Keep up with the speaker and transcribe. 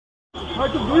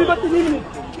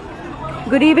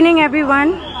Good evening,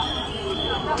 everyone.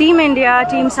 Team India,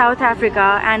 Team South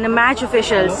Africa and the match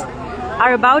officials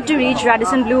are about to reach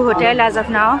Radisson Blu Hotel as of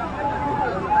now.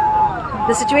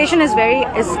 The situation is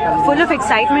full of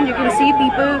excitement. You can see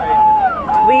people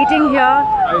waiting here.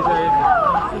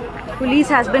 Police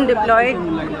has been deployed.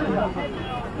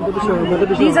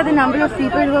 These are the number of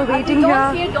people who are waiting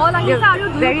here.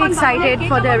 They're very excited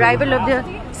for the arrival of the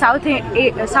South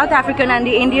African and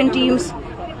the Indian teams.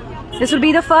 This will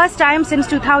be the first time since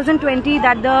 2020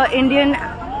 that the Indian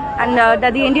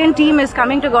team is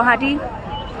coming to Guwahati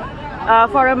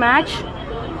for a match.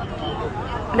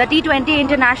 The T20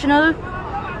 International,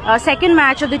 second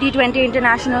match of the T20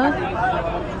 International.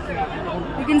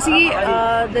 You can see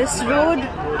this road,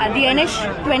 the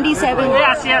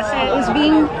NH27 is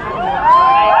being...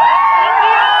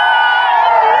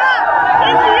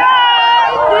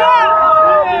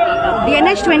 The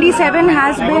NH27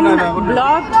 has been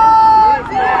blocked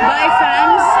by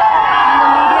fans and the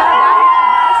media.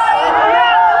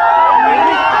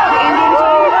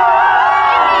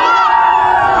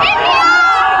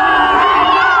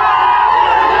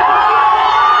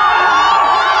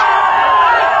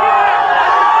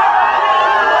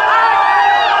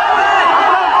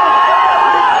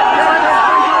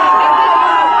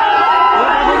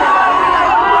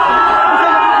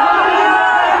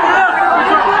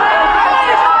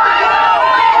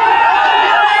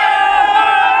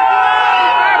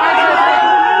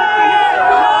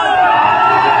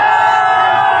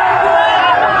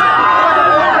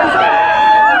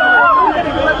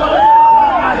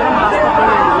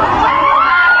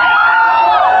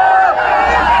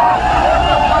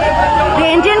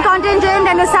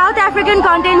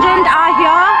 Contingent are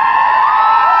here.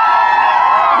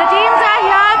 The teams are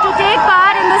here to take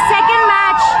part in the second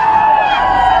match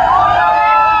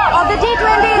of the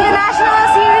T20 International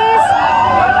Series.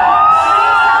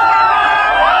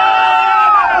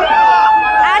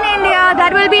 And India,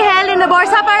 that will be held in the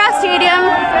Barsapara Stadium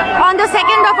on the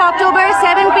 2nd of October,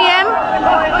 7 p.m.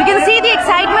 You can see the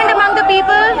excitement among the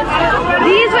people.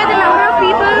 These were the number of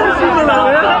people who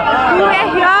were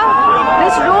here.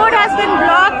 This road has been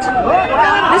blocked.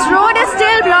 This road is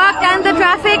still blocked and the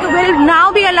traffic will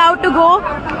now be allowed to go.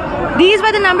 These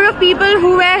were the number of people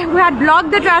who had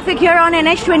blocked the traffic here on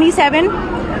NH27.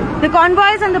 The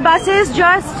convoys and the buses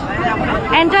just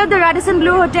entered the Radisson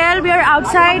Blu Hotel. We are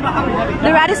outside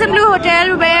the Radisson Blu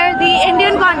Hotel where the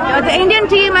Indian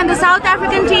team and the South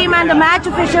African team and the match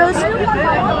officials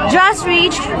just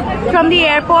reached from the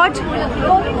airport.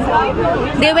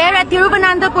 They were at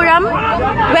Thiruvananthapuram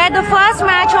where the first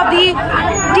match of the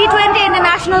T20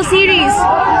 International Series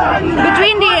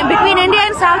between India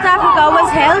and South Africa was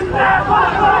held.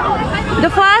 The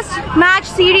first match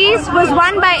series was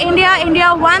won by India.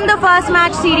 India won the first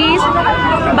match series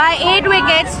by 8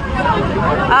 wickets.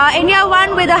 India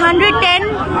won with 110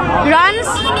 runs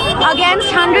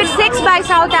against 106 by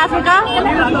South Africa.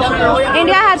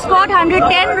 India had scored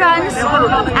 110 runs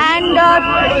and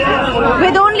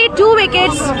with only 2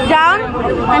 wickets down,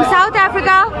 and South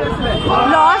Africa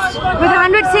lost with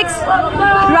 106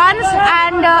 runs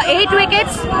and 8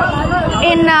 wickets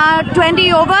in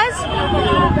 20 overs.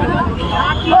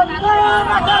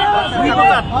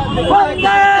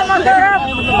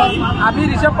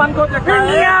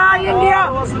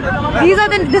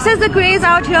 This is the craze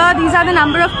out here. These are the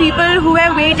number of people who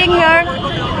are waiting here,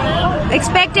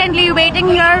 expectantly waiting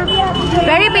here,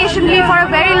 very patiently for a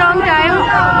very long time.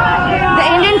 The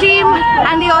Indian team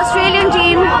and the Australian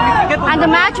team and the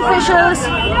match officials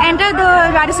entered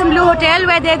the Radisson Blu Hotel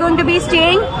where they're going to be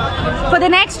staying for the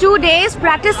next 2 days.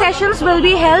 Practice sessions will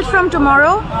be held from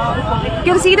tomorrow.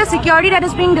 You can see the security that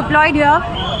is being deployed here.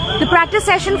 The practice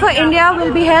session for India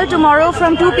will be held tomorrow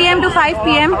from 2 p.m. to 5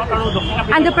 p.m.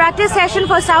 and the practice session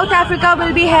for South Africa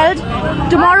will be held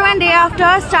tomorrow and day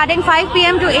after starting 5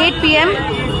 p.m. to 8 p.m.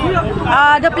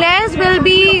 The players will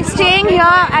be staying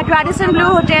here at Radisson Blu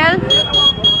Hotel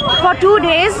for 2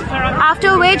 days,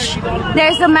 after which there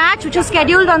is the match which is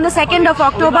scheduled on the 2nd of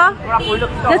October.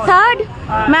 The third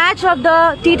match of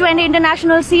the T20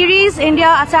 International Series,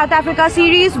 India-South Africa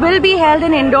Series, will be held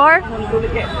in Indore,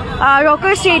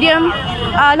 Roker Stadium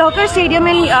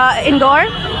in Indore.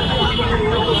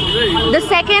 The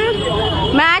second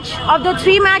match of the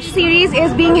 3-match series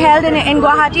is being held in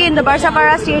Guwahati in the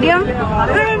Barsapara Stadium.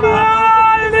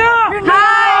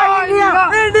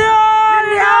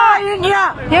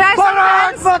 Here are some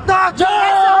fans.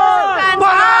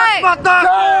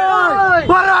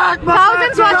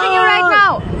 Thousands watching you right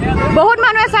now. बहुत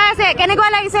মানুহে চাই আছে কেনেকুৱা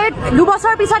লাগিছে 2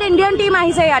 বছৰ পিছত Indian team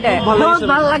আহিছে ইয়াতে বহুত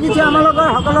ভাল লাগিছে আমাৰ লগৰ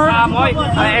সকলৰ মই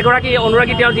এগৰাকী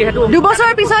অনুৰাগী তেওঁ যিহেতু 2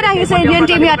 বছৰ পিছত আহিছে ইণ্ডিয়ান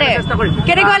টিম ইয়াতে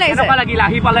কেনেকুৱা লাগিছে লাগিল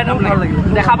আহি পালে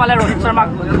দেখা পালে ৰোহিত শৰ্মাক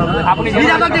আপুনি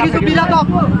বিৰাটক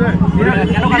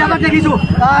দেখিছো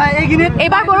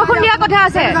এইবাৰ বৰষুণ দিয়া কথা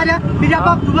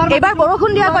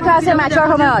আছে মেচৰ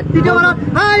সময়ত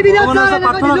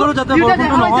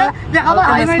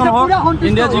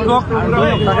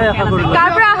কাৰ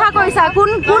পৰা আশা কৰিছা কোন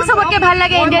চবতকে ভাল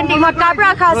লাগে ইণ্ডিয়ান টিমত কাৰ পৰা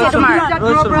আশা আছে তোমাৰ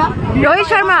ৰোহিত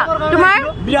শৰ্মা তোমাৰ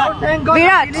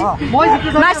বিৰাট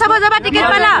মেচ চাব যাবা টিকেট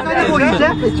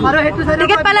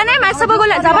পালা নে মেচ চাব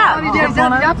গ'লে যাবা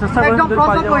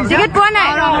টিকেট পোৱা নাই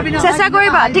চেষ্টা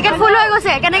কৰিবা টিকেট ফুল হৈ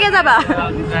গৈছে কেনেকে যাবা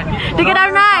টিকেট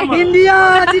আৰু নাই ইণ্ডিয়া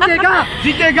জিতেগা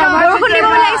বৰষুণ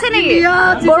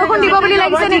দিব বুলি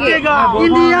লাগিছে নেকি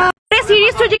India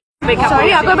সিৰিজটো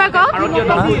Sorry, Akobar ko?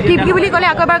 Keep বুলি kole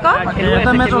Akobar ko?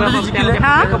 এটা ম্যাচ অলরেডি জিকিলে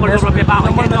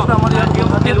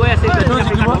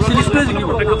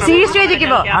সিরিজ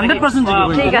জিকিব 100% জিকিব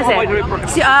ঠিক আছে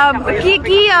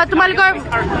কি তোমালোকৰ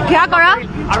কিয়া কৰা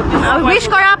উইশ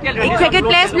কৰা ক্ৰিকেট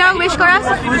প্লেয়াৰ্স বিলাক উইশ কৰা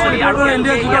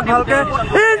ইন্ডিয়া জিকক ভালকে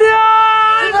India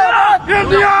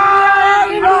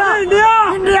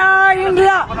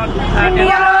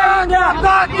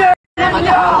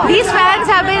These fans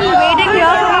have been waiting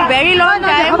here for a very long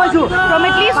time, from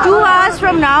at least 2 hours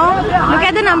from now. Look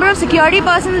at the number of security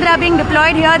persons that are being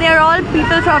deployed here. They are all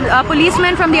people from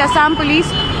policemen from the Assam police,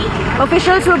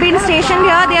 officials who have been stationed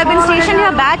here. They have been stationed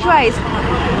here batch-wise.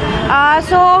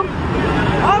 So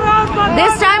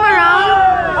this time around,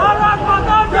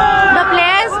 the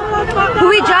players who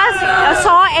we just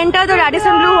saw enter the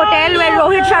Radisson Blu hotel where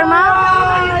Rohit Sharma,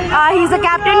 he's the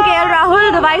captain, KL Rahul,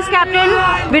 the vice captain,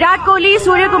 Virat Kohli,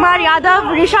 Surya Kumar Yadav,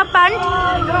 Rishabh Pant,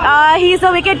 he's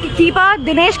the wicket keeper,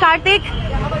 Dinesh Karthik,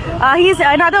 he's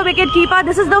another wicket keeper.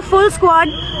 This is the full squad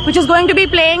which is going to be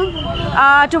playing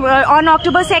on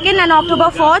October 2nd and October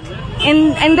 4th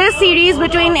in this series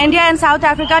between India and South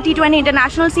Africa T20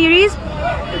 International Series.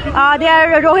 They are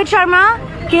Rohit Sharma,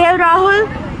 KL Rahul,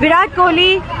 Virat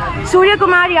Kohli, Surya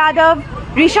Kumar Yadav,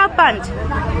 Rishabh Pant,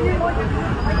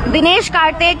 Dinesh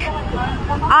Karthik,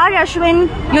 R. Ashwin,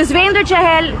 Yuzvendra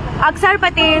Chahal, Aksar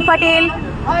Patel,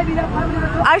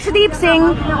 Arshdeep Singh,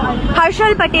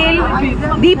 Harshal Patel,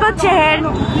 Deepak Chahar,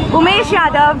 Umesh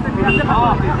Yadav,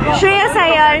 Shreyas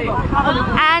Iyer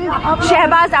and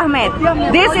Shehbaz Ahmed.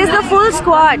 This is the full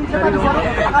squad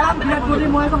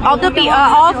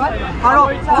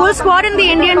full squad in the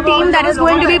Indian team that is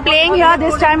going to be playing here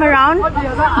this time around.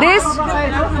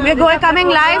 We're coming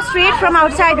live straight from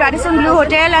outside Radisson Blu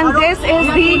Hotel, and this is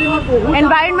the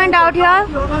environment out here.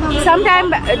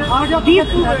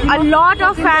 A lot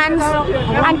of fans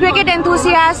and cricket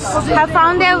enthusiasts have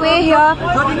found their way here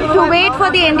to wait for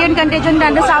the Indian contingent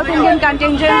and the South Indian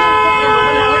contingent.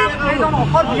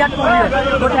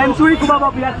 Century कुबाबा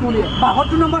Virat Kohli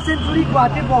 72 number সেঞ্চুৰি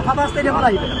গুৱাহাটীৰ বৰফাবা ষ্টেডিয়ামত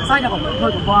আহিব চাই নাপাব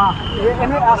বাহ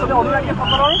এনে আসলে অনুৰাগী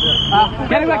সকলৰ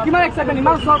কেনেকুৱা কিমান এক্সাইটমেন্ট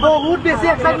ইমান বহুত বেছি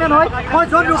এক্সাইটমেন্ট হয়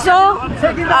So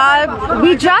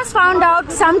we just found out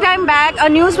some time back a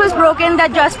news was broken that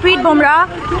Jasprit Bumrah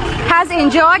has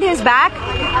injured his back,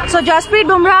 so Jasprit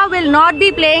Bumrah will not be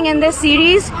playing in this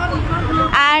series.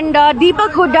 And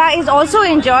Deepak Hooda is also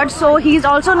injured, so he's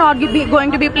also not going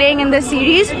to be playing in this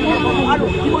series.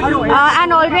 And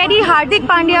already Hardik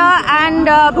Pandya and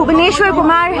Bhubaneswar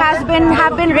Kumar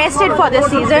have been rested for this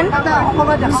season.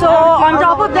 So on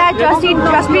top of that, Jasprit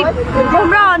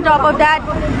Bumrah on top of that,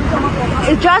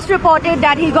 it just reported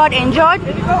that he got injured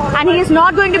and he is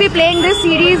not going to be playing this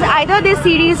series, either this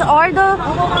series or the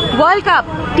World Cup,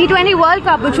 T20 World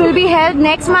Cup, which will be held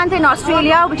next month in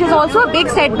Australia, which is also a big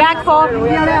setback for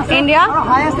India.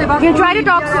 We'll try to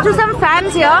talk to some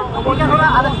fans here.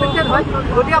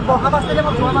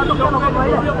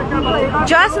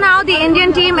 Just now the Indian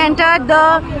team entered the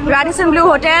Radisson Blu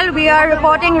Hotel. We are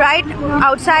reporting right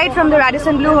outside from the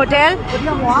Radisson Blu Hotel.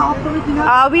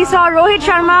 We saw Rohit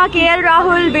Sharma, KL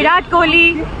Rahul, Virat Kohli,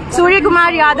 Surya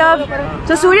Kumar Yadav.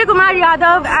 So Surya Kumar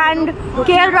Yadav and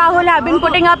KL Rahul have been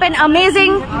putting up an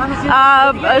amazing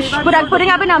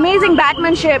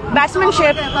batsmanship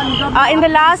in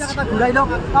the last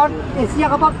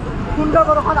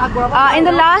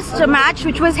match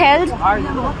which was held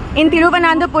in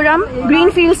Thiruvananthapuram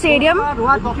Greenfield Stadium.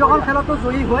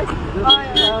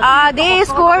 They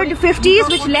scored 50s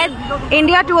which led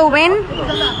India to a win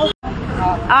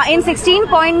in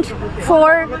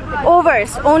 16.4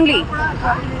 overs only.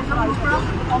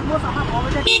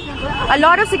 A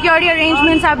lot of security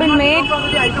arrangements have been made.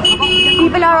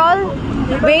 People are all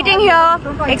waiting here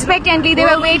expectantly. They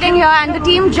were waiting here and the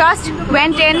team just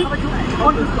went in.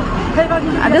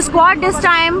 The squad this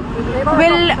time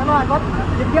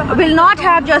will not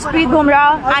have Jasprit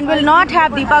Bumrah and will not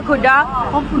have Deepak Hooda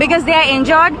because they are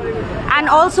injured, and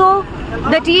also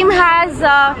the team has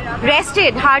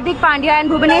rested Hardik Pandya and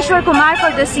Bhubaneswar Kumar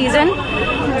for this season,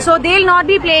 so they'll not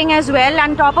be playing as well.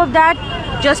 And top of that,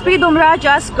 Jasprit Bumrah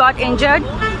just got injured,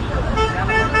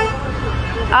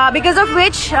 because of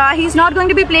which he's not going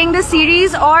to be playing the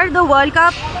series or the World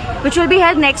Cup, which will be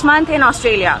held next month in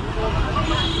Australia.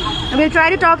 We'll try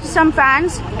to talk to some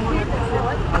fans.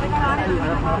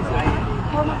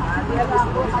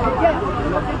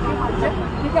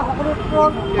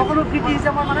 সকলো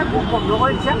ক্ৰিটিচিজমৰ মানে মুখ বন্ধ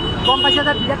কৰি দিছে গম পাইছে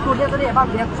যে বিৰাট কোহলিয়ে যদি এবাৰ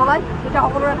বেট চলায় তেতিয়া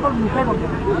সকলোৰে এখন মুখে বন্ধ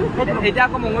এতিয়া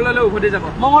আকৌ মংগললৈ উভতি যাব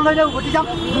মংগললৈ উভতি যাম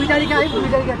 2 তাৰিখে আহিম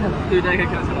 2 তাৰিখে খেল 2 তাৰিখে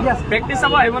খেল প্ৰেক্টিছ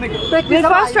চাব আহিব নেকি We'll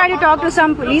first try to talk to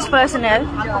some police personnel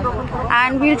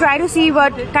and we'll try to see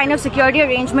what kind of security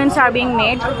arrangements are being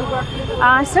made.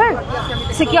 Sir,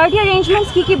 security arrangements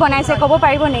ki banaise kobo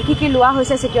paribo ne ki lua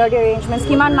hoise security arrangements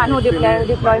kiman manu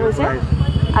deploy hoise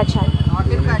acha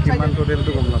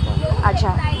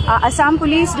acha Assam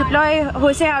police deploy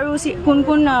hoise aru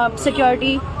kun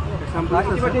security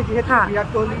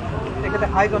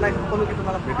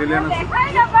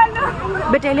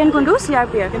battalion kundu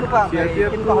CRPF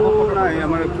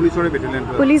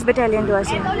police battalion to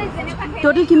ase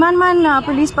total kiman man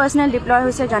police personnel deploy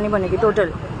hoise janibo neki total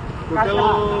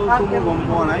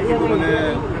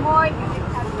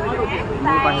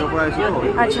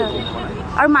acha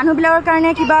আৰু মানুহবিলাকৰ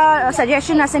কাৰণে কিবা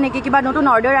suggestion আছে নেকি কিবা নতুন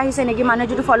order আহিছে নেকি মানুহ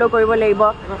যেটো ফলো কৰিব লাগিব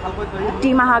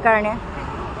টিম আহা কাৰণে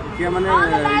কি মানে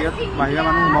ইয়াত বাহিৰা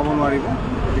মানুহ সোমাব নোৱাৰিব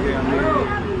গতিকে আমি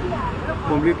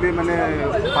কমপ্লিটলি মানে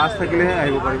পাস থাকিলেহে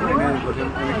আহিব পাৰিব এনে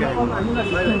এনেকৈ আহিব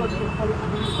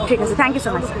ঠিক আছে thank you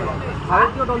so much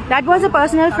that was a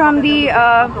personnel from the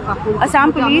Assam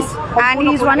police and he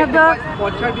is one of the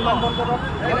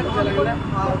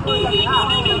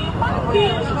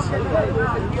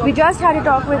we just had a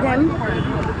talk with him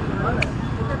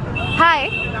hi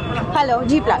hello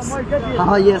Gplus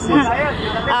yes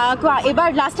কোৱা এবাৰ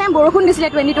লাস্ট টাইম বৰষুণ দিছিলে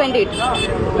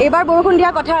 2020 এবাৰ বৰষুণ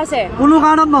দিয়া কথা আছে কোনো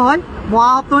কাৰণত নহয়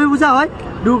মহাসপ্তমী পূজা হয়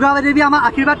দুৰ্গা দেৱী আমাৰ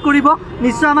আশীৰ্বাদ কৰিব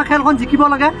নিশ্চয় আমাৰ খেলখন জিকিব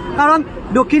লাগে কাৰণ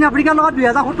দক্ষিণ আফ্ৰিকাৰ লগত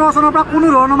 2017 চনৰ পৰা কোনো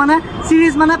ধৰণৰ মানে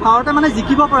সিৰিজ মানে ভাৰতে মানে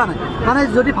জিকিব পৰা নাই মানে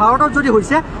যদি ভাৰতত যদি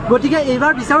হৈছে গতিকে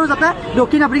এইবাৰ বিচাৰো যাতে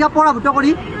দক্ষিণ আফ্ৰিকা পৰাভূত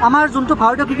কৰি আমাৰ যোনটো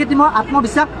ভাৰতীয় ক্ৰিকেট টিমৰ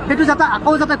আত্মবিশ্বাস সেইটো যাতে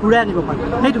আকৌ যাতে ঘূৰাই আনিব পাৰে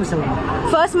সেইটো বিচাৰো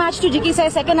ফাৰ্ষ্ট ম্যাচটো জিকিছে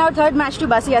সেকেন্ড আৰু থাৰ্ড ম্যাচটো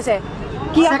বাছি আছে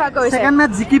কি আশা কৰিছে সেকেন্ড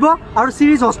ম্যাচ জিকিব আৰু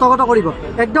সিৰিজ হস্তগত কৰিব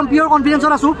একদম পিওৰ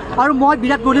কনফিডেন্সত আছো আৰু মই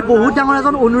বিৰাট কোহলি বহুত ডাঙৰ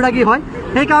এজন অনুৰাগী হয়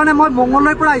সেই কাৰণে মই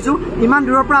মংগললৈ পৰা আহিছো ইমান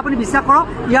দূৰৰ পৰা আপুনি বিশ্বাস কৰক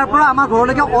ইয়াৰ পৰা আমাৰ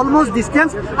ঘৰলৈকে অলমোষ্ট ডিসটেন্স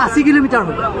 80 কিলোমিটাৰ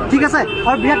হয় ঠিক আছে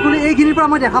আৰু বিৰাট কোহলি এইখিনিৰ পৰা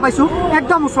মই দেখা পাইছো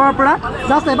একদম ওচৰৰ পৰা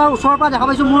জাস্ট এবাৰ ওচৰৰ পৰা দেখা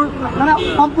পাইছো মোৰ মানে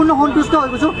সম্পূৰ্ণ সন্তুষ্ট হৈ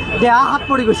গৈছো দেহা হাত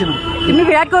পৰি গৈছে তুমি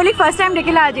বিৰাট কোহলি ফাৰ্ষ্ট টাইম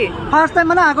দেখিলা আজি ফাৰ্ষ্ট টাইম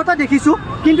মানে আগতে দেখিছো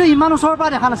কিন্তু ইমান ওচৰৰ পৰা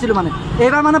দেখা নাছিলো মানে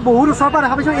এইবাৰ মানে বহুত ওচৰৰ পৰা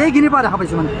দেখা পাইছো এইখিনিৰ পৰা দেখা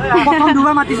পাইছো মানে প্ৰথম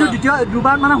দুবাৰ মাতিছো দ্বিতীয়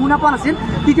দুবাৰ মানে শুনা পোৱা নাছিল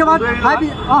তৃতীয়বাৰ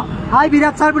হাই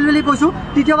বিৰাট ছাৰ বুলি কৈছো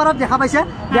তৃতীয়বাৰত দেখা পাইছে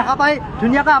দেখা পাই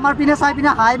ধুনীয়াকৈ আমাৰ পিনে চাই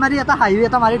পিনে হাই মাৰি এটা হাই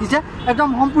এটা মাৰি দিছে একদম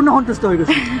সম্পূৰ্ণ সন্তুষ্ট হৈ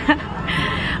গৈছে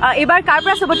এবাৰ কাৰ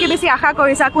পৰা সবতকৈ বেছি আশা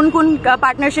কৰিছা কোন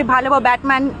পাৰ্টনাৰশ্বিপ ভাল হ'ব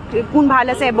বেটমেন কোন ভাল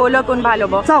আছে বলাৰ কোন ভাল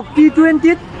হ'ব চাওক T20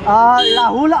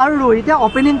 ৰাহুল আৰু ৰোহিতে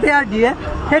অপেনিং পেয়াৰ দিয়ে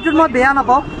সেইটোত মই বেয়া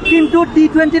নাপাওঁ কিন্তু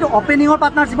T20 অপেনিঙৰ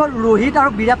পাৰ্টনাৰশ্বিপত ৰোহিত আৰু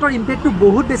বিৰাটৰ ইম্পেক্টটো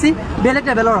বহুত বেছি বেলেগ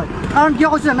লেভেলৰ হয় কাৰণ কিয়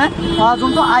কৈছোঁ মানে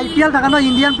যোনটো IPL থাকে ন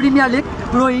ইণ্ডিয়ান প্ৰিমিয়াৰ লীগ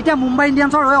ৰোহিতে মুম্বাই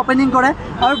ইণ্ডিয়ানছৰ হৈ অপেনিং কৰে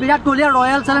আৰু বিৰাট কোহলিয়ে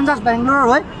ৰয়েল চেলেঞ্জাৰ্ছ বেংগলোৰৰ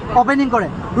হৈ অপেনিং কৰে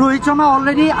ৰোহিত শৰ্মা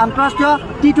অলৰেডি আন্তঃৰাষ্ট্ৰীয়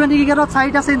T20 ক্ৰিকেটত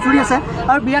 4টা সেঞ্চুৰী আছে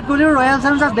আৰু বিৰাট কোহলিৰ ৰয়েল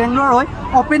চেলেঞ্জাৰ্ছ বেংগলোৰৰ হৈ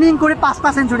অপেনিং কৰি 5টা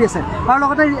সেঞ্চুৰী আছে আৰু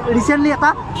লগতে ৰিচেণ্টলি এটা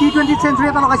T20 সেঞ্চুৰী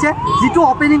এটা লগাইছে যিটো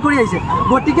অপেনিং কৰি আহিছে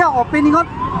গতিকে অপেনিঙত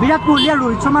বিৰাট কোহলি আৰু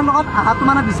ৰোহিত শৰ্মাৰ লগত আহাটো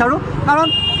মানে বিচাৰোঁ কাৰণ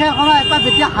খেলখনৰ এটা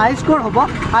যেতিয়া হাই স্ক'ৰ হ'ব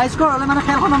হাই স্ক'ৰ হ'লে মানে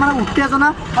খেলখনৰ মানে উত্তেজনা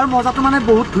আৰু মজাটো মানে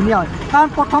বহুত ধুনীয়া হয় কাৰণ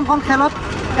প্ৰথমখন খেলত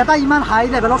এটা ইমান হাই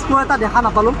লেভেলৰ স্ক'ৰ এটা দেখা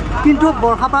নাপালোঁ কিন্তু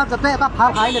বৰ্ষাপাৰাত যাতে এটা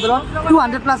ভাল হাই লেভেলৰ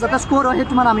 200+ যাতে স্ক'ৰ হয়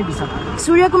সেইটো মানে আমি বিচাৰোঁ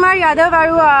সূৰ্যকুমাৰ যাদৱ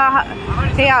আৰু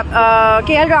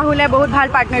KL ৰাহুলে বহুত ভাল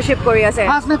পাৰ্টনাৰশ্বিপ কৰি আছে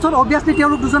ফাৰ্ষ্ট মেটছত অবভিয়াছলি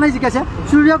তেওঁলোক দুজনেই জিকাইছে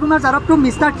সূৰ্যকুমাৰ যাদৱটো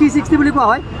মিষ্টাৰ 360 বুলি কোৱা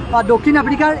হয় দক্ষিণ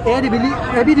আফ্ৰিকাৰ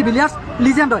এবি ডিভিলিয়াৰ্ছ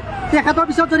লিজেণ্ড হয় তেখেতৰ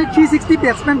পিছত যদি 360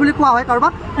 বেটছমেন বুলি কোৱা হয়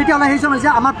কাৰোবাক তেতিয়াহ'লে সেইজন হৈছে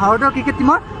আমাৰ ভাৰতীয় ক্ৰিকেট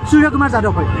টীমৰ সূৰ্যকুমাৰ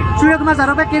যাদৱ হয় সূৰ্যকুমাৰ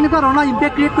যাদৱে কেনেকুৱা ধৰণৰ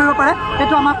ইম্পেক্ট ক্ৰিয়েট কৰিব পাৰে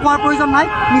সেইটো আমাক কোৱাৰ প্ৰয়োজন নাই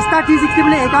মিষ্টাৰ 360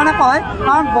 বুলি এইকাৰণে কোৱা হয়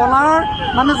কাৰণ বলাৰৰ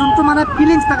মানে যোনটো মানে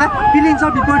ফিলিংছ থাকে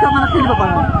ফিলিংছৰ বিপৰীতে মানে খেলিব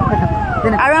পাৰে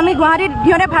আৰু আমি গুৱাহাটীত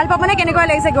সিহঁতে ভাল পাব নে কেনেকুৱা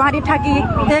লাগিছে গুৱাহাটীত থাকি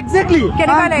একজেক্টলি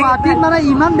গুৱাহাটীত মানে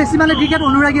ইমান বেছি মানে ক্ৰিকেট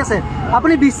অনুৰাগী আছে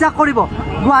আপুনি বিশ্বাস কৰিব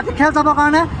গুৱাহাটীত খেল যাবৰ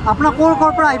কাৰণে আপোনাৰ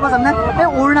ক'ৰ পৰা আহিব জানে এই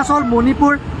অৰুণাচল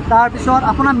মণিপুৰ তাৰপিছত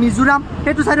আপোনাৰ মিজোৰাম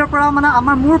সেইটো সাইডৰ পৰা মানে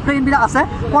আমাৰ মোৰ ফ্ৰেণ্ড বিলাক আছে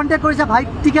কন্টাক্ট কৰিছে ভাই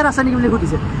টিকেট আছে নেকি বুলি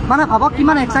সুধিছে মানে ভাবক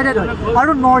কিমান এক্সাইটেড হয়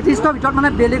আৰু নৰ্থ ইষ্টৰ ভিতৰত মানে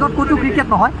বেলেগত ক'তো ক্ৰিকেট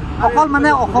নহয় অকল মানে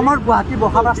অসমৰ গুৱাহাটী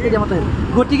বৰসাপাৰা ষ্টেডিয়ামতে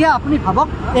গতিকে আপুনি ভাবক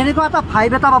এনেকুৱা এটা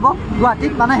ভাইব এটা পাব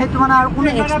গুৱাহাটীত মানে সেইটো মানে আৰু কোনো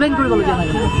এক্সপ্লেইন কৰিবলগীয়া নাই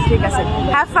ঠিক আছে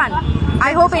have fun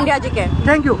I hope India GK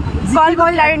thank you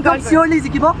call line call surely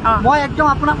জিকিব মই একদম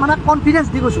আপোনাক মানে কনফিডেন্স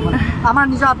দি গৈছো মানে আমাৰ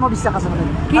নিজৰ আত্মবিশ্বাস আছে মানে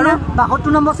আৰু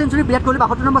 72 number century Virat Kohli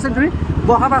 72 number century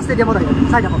Borsapara ষ্টেডিয়ামত আহিব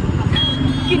চাই যাব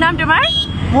কি নাম তোমাৰ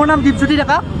মোৰ নাম দীপজ্যোতি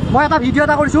ডেকা মই এটা ভিডিঅ'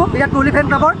 এটা কৰিছোঁ বিৰাট কোহলি ফেন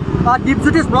ক্লাবৰ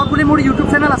দীপজ্যোতিছ ব্লগ বুলি মোৰ ইউটিউব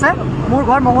চেনেল আছে মোৰ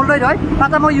ঘৰ মঙলদৈত হয়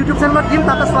তাতে মই ইউটিউব চেনেলত দিম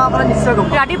তাতে চোৱা আপোনাৰ নিশ্চয় গম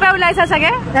ৰাতিপুৱা ওলাইছা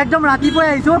চাগে একদম ৰাতিপুৱাই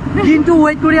আহিছোঁ দিনটো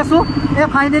ৱেইট কৰি আছোঁ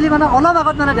ফাইনেলি মানে অলপ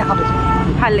আগত মানে দেখা পাইছোঁ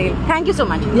ভাল লাগিল thank you so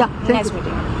much next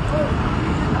meeting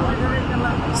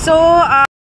So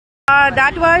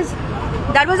that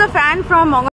was a fan from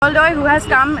Mongoldoy who has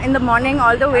come in the morning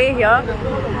all the way here,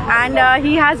 and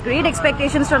he has great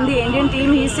expectations from the Indian team.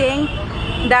 He's saying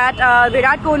that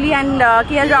Virat Kohli and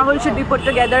KL Rahul should be put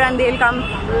together, and they'll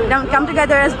come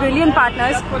together as brilliant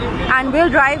partners, and will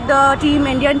drive the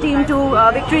Indian team to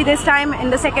victory this time in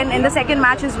the second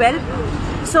match as well.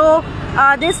 So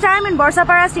this time in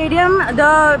Barsapara Stadium,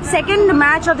 the second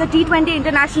match of the T20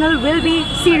 International will be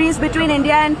series between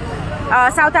India and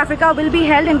South Africa will be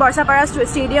held in Barsapara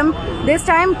Stadium. This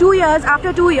time,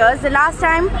 after 2 years, the last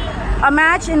time a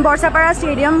match in Barsapara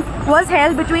Stadium was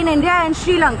held between India and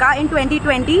Sri Lanka in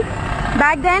 2020.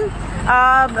 Back then,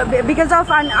 because of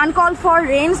uncalled for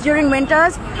rains during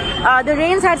winters, the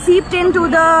rains had seeped into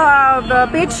the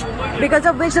pitch, because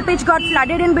of which the pitch got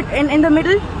flooded in the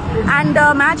middle, and the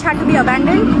match had to be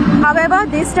abandoned. However,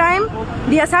 this time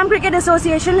the Assam Cricket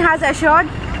Association has assured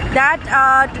that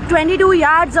 22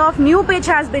 yards of new pitch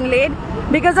has been laid,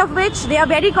 because of which they are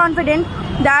very confident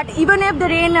that even if the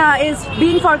rain is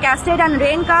being forecasted and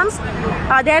rain comes,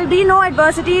 there will be no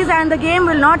adversities and the game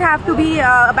will not have to be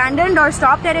abandoned or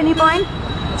stopped at any point.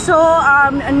 So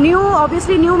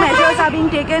obviously new measures are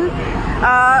being taken,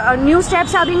 new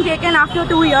steps are being taken after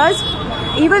 2 years.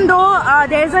 Even though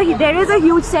there is a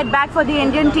huge setback for the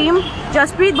Indian team.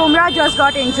 Jasprit Bumrah just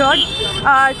got injured.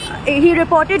 He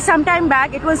reported some time back,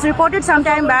 it was reported some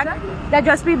time back that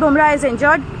Jasprit Bumrah is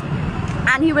injured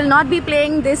and he will not be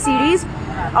playing this series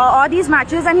or these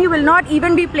matches, and he will not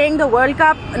even be playing the World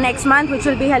Cup next month, which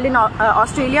will be held in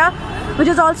Australia, which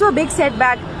is also a big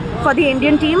setback for the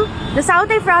Indian team. The South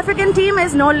African team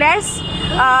is no less.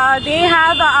 They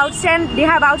have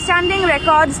outstanding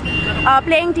records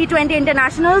playing T20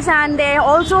 internationals, and they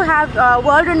also have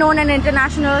world-renowned and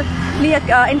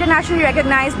internationally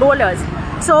recognized bowlers.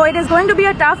 So it is going to be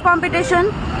a tough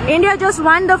competition. India just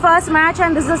won the first match,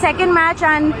 and this is the second match,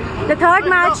 and the third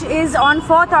match is on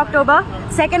 4th October.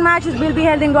 Second match will be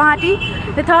held in Guwahati.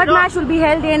 The third match will be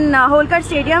held in Holkar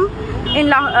Stadium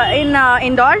in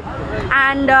Indore,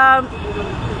 and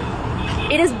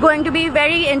it is going to be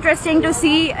very interesting to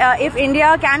see if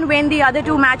India can win the other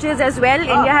 2 matches as well.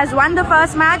 India has won the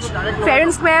first match fair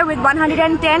and square with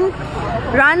 110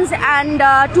 runs and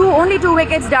only 2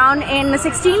 wickets down in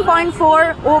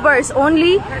 16.4 overs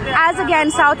only, as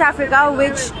against South Africa,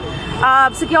 which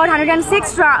secured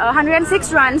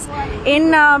 106 runs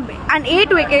in and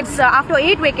 8 wickets after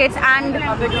 8 wickets and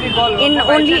in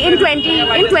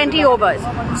 20 overs.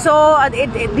 So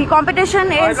the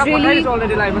competition is really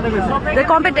the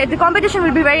competition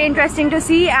will be very interesting to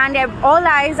see, and all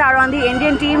eyes are on the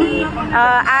Indian team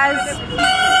as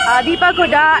Deepak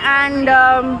Hooda and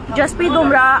Jasprit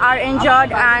Bumrah are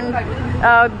injured, and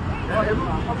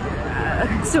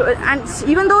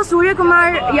even though Surya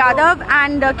Kumar Yadav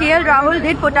and KL Rahul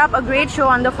did put up a great show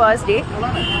on the first day,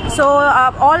 so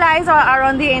all eyes are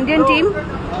on the Indian team,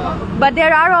 but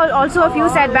there are also a few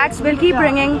setbacks. We'll keep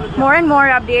bringing more and more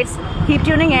updates. Keep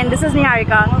tuning in. This is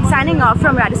Niharika signing off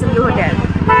from Radisson Blu Hotel.